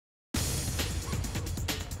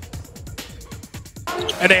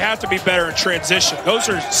And they have to be better in transition. Those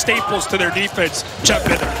are staples to their defense. Jump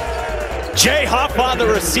in there. Jay Huff on the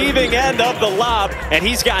receiving end of the lob, and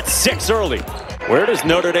he's got 6 early. Where does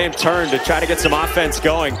Notre Dame turn to try to get some offense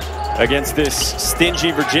going against this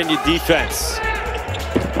stingy Virginia defense?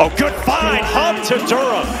 Oh, good find. Huff to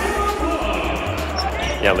Durham.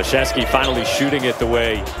 Yeah, Laszewski finally shooting it the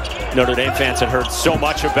way Notre Dame fans had heard so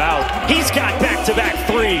much about. He's got back-to-back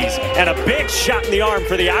threes and a big shot in the arm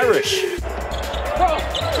for the Irish.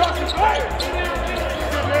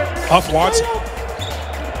 Huff wants it.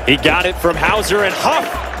 He got it from Hauser, and Huff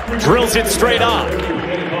drills it straight on.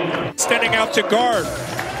 Standing out to guard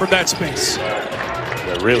from that space.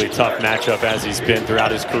 A really tough matchup as he's been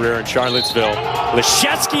throughout his career in Charlottesville.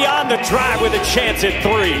 Laszewski on the drive with a chance at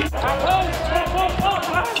 3.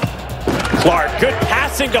 Clark, good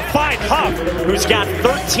passing to find Huff, who's got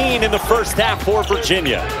 13 in the first half for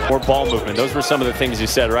Virginia. More ball movement. Those were some of the things you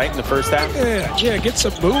said, right, in the first half? Yeah, get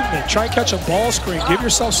some movement. Try and catch a ball screen. Give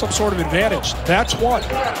yourself some sort of advantage. That's one.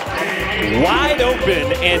 Wide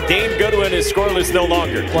open, and Dane Goodwin is scoreless no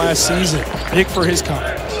longer. Last season, big for his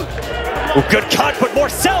confidence. Well, good cut, but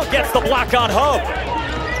Morcell gets the block on Huff.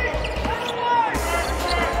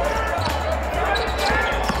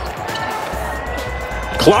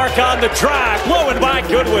 Clark on the drive, blowing by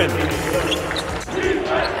Goodwin.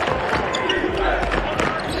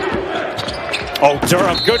 Oh,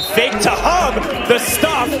 Durham, good fake to Hub, the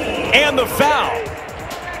stop, and the foul.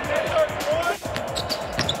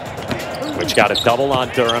 Which got a double on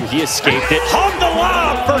Durham. He escaped it. Hub the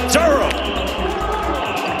lob for Durham.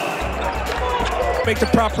 Make the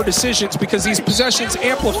proper decisions because these possessions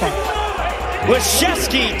amplify.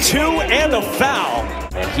 Laszewski, 2 and a foul.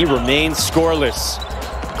 And he remains scoreless.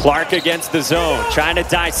 Clark against the zone, trying to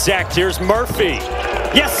dissect. Here's Murphy.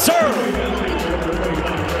 Yes, sir!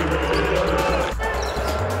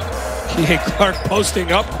 Kihei Clark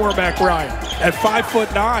posting up Cormac Ryan at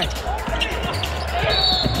 5'9".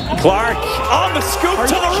 Clark on the scoop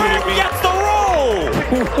to the rim, gets the roll!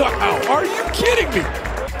 Wow, are you kidding me?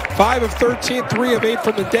 5 of 13, 3 of 8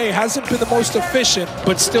 from the day. Hasn't been the most efficient,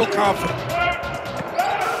 but still confident.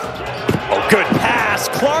 Oh, good pass.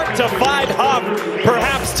 Clark to find Huff,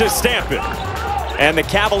 perhaps to stamp it. And the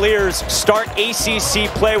Cavaliers start ACC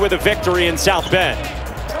play with a victory in South Bend.